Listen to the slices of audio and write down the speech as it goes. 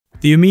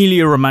The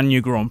Emilia Romagna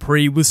Grand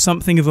Prix was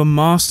something of a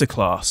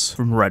masterclass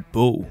from Red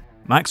Bull.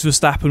 Max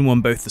Verstappen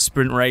won both the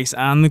sprint race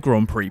and the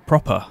Grand Prix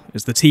proper,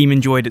 as the team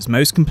enjoyed its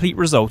most complete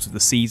result of the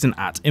season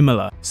at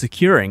Imola,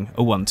 securing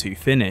a 1-2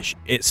 finish,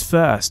 its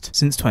first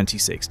since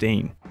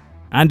 2016.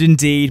 And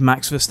indeed,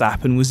 Max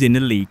Verstappen was in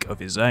a league of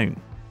his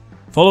own.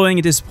 Following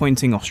a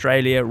disappointing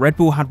Australia, Red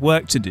Bull had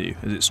work to do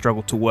as it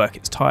struggled to work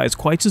its tyres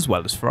quite as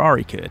well as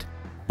Ferrari could.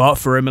 But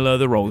for Imola,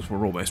 the roles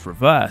were almost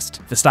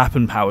reversed.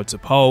 Verstappen powered to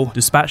pole,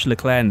 dispatched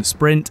Leclerc in the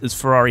sprint as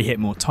Ferrari hit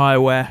more tyre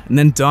wear, and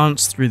then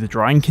danced through the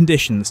drying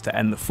conditions to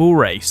end the full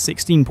race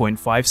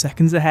 16.5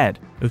 seconds ahead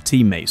of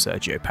teammate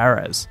Sergio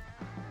Perez.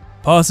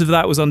 Part of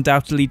that was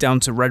undoubtedly down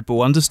to Red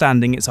Bull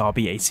understanding its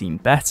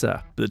RB18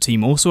 better, but the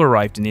team also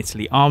arrived in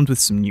Italy armed with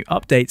some new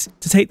updates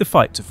to take the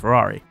fight to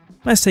Ferrari.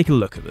 Let's take a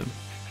look at them.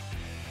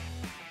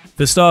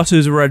 For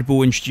starters, Red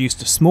Bull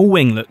introduced a small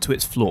winglet to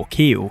its floor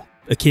keel,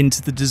 akin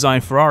to the design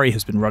Ferrari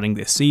has been running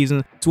this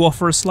season, to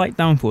offer a slight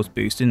downforce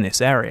boost in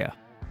this area.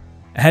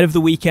 Ahead of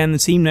the weekend, the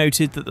team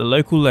noted that the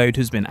local load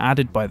has been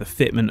added by the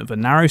fitment of a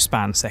narrow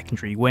span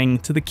secondary wing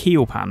to the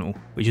keel panel,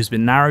 which has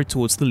been narrowed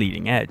towards the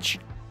leading edge.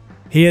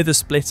 Here the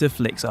splitter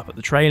flicks up at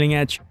the trailing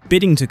edge,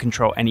 bidding to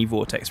control any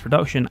vortex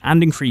production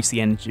and increase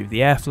the energy of the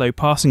airflow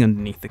passing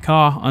underneath the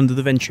car under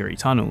the Venturi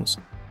tunnels.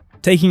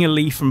 Taking a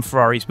leaf from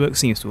Ferrari's book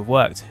seems to have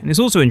worked, and it's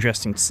also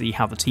interesting to see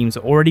how the teams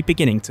are already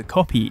beginning to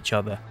copy each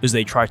other as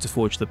they try to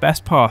forge the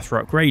best path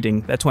for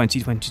upgrading their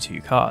 2022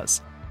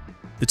 cars.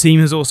 The team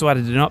has also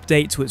added an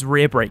update to its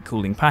rear brake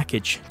cooling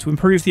package to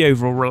improve the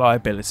overall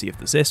reliability of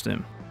the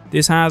system.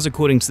 This has,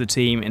 according to the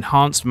team,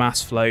 enhanced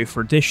mass flow for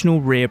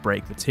additional rear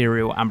brake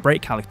material and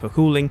brake caliper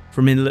cooling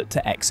from inlet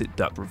to exit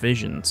duct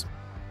revisions.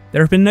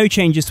 There have been no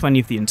changes to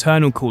any of the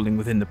internal cooling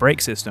within the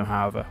brake system,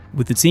 however,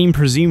 with the team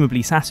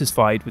presumably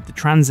satisfied with the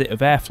transit of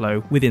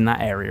airflow within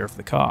that area of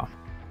the car.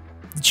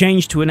 The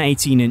change to an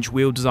 18-inch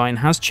wheel design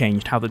has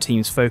changed how the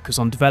teams focus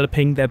on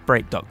developing their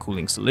brake duct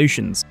cooling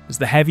solutions, as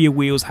the heavier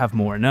wheels have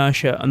more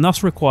inertia and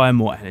thus require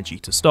more energy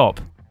to stop.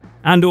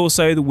 And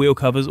also, the wheel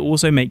covers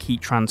also make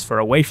heat transfer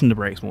away from the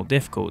brakes more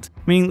difficult,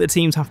 meaning that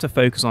teams have to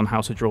focus on how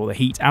to draw the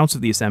heat out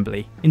of the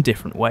assembly in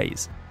different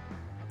ways.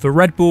 For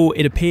Red Bull,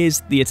 it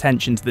appears the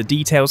attention to the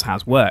details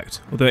has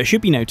worked, although it should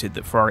be noted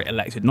that Ferrari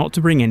elected not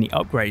to bring any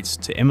upgrades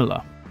to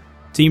Imola.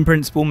 Team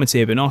principal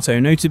Mattia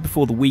Binotto noted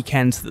before the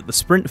weekend that the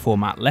sprint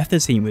format left the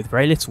team with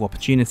very little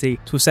opportunity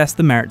to assess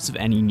the merits of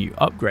any new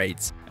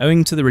upgrades,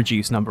 owing to the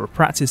reduced number of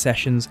practice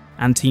sessions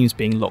and teams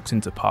being locked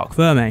into Parc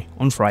Ferme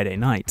on Friday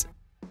night.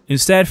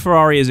 Instead,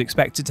 Ferrari is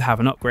expected to have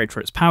an upgrade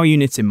for its power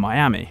unit in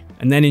Miami,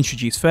 and then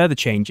introduce further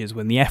changes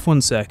when the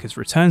F1 circus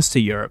returns to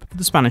Europe for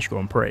the Spanish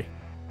Grand Prix.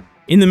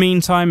 In the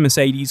meantime,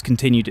 Mercedes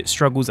continued its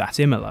struggles at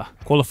Imola,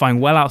 qualifying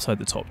well outside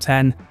the top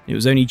 10. It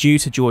was only due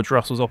to George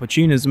Russell's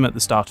opportunism at the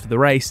start of the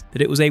race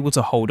that it was able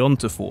to hold on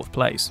to 4th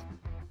place.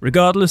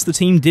 Regardless, the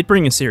team did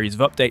bring a series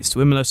of updates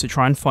to Imola to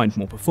try and find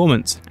more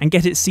performance, and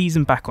get its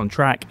season back on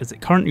track as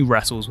it currently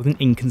wrestles with an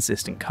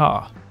inconsistent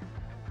car.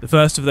 The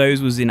first of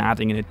those was in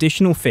adding an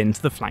additional fin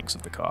to the flanks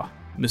of the car.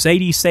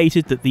 Mercedes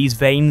stated that these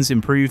vanes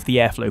improve the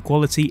airflow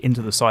quality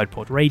into the side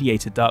pod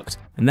radiator duct,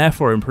 and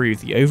therefore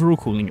improve the overall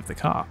cooling of the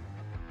car.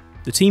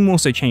 The team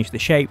also changed the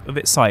shape of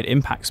its side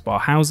impact spar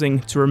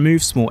housing to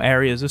remove small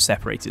areas of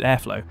separated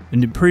airflow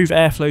and improve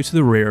airflow to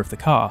the rear of the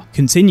car,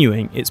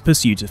 continuing its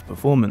pursuit of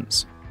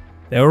performance.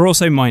 There were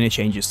also minor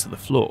changes to the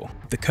floor.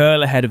 The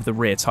curl ahead of the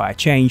rear tyre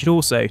changed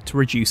also to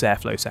reduce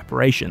airflow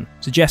separation,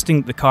 suggesting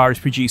that the car is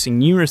producing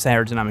numerous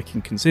aerodynamic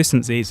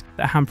inconsistencies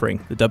that are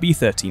hampering the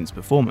W13's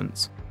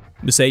performance.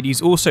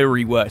 Mercedes also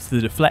reworked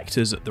the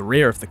deflectors at the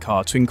rear of the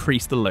car to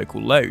increase the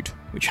local load,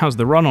 which has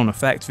the run-on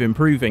effect of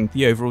improving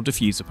the overall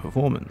diffuser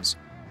performance.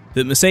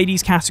 That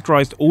Mercedes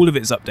categorised all of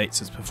its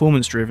updates as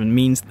performance-driven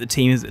means that the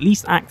team is at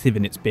least active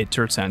in its bid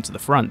to return to the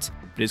front,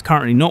 but is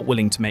currently not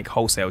willing to make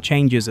wholesale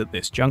changes at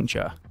this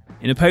juncture.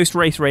 In a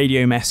post-race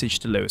radio message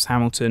to Lewis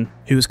Hamilton,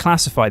 who was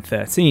classified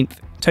 13th,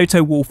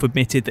 Toto Wolff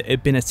admitted that it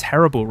had been a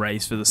terrible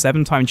race for the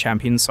 7-time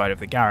champion side of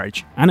the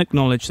garage, and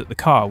acknowledged that the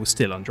car was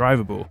still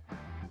undrivable.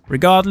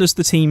 Regardless,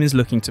 the team is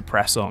looking to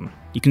press on.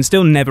 You can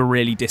still never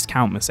really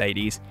discount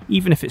Mercedes,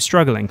 even if it's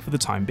struggling for the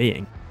time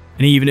being.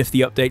 And even if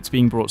the updates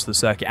being brought to the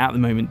circuit at the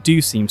moment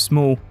do seem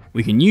small,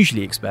 we can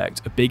usually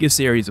expect a bigger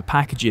series of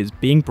packages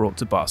being brought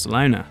to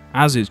Barcelona,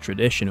 as is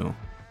traditional.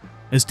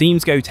 As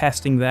teams go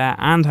testing there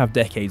and have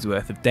decades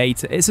worth of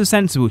data, it's a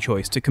sensible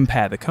choice to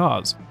compare the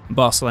cars.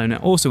 Barcelona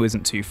also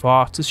isn't too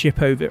far to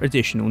ship over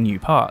additional new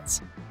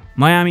parts.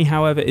 Miami,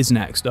 however, is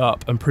next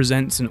up and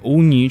presents an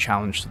all-new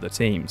challenge to the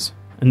teams.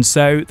 And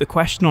so, the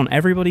question on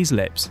everybody's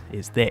lips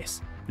is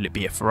this: will it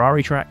be a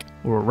Ferrari track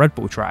or a Red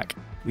Bull track?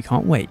 We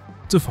can't wait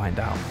to find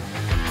out.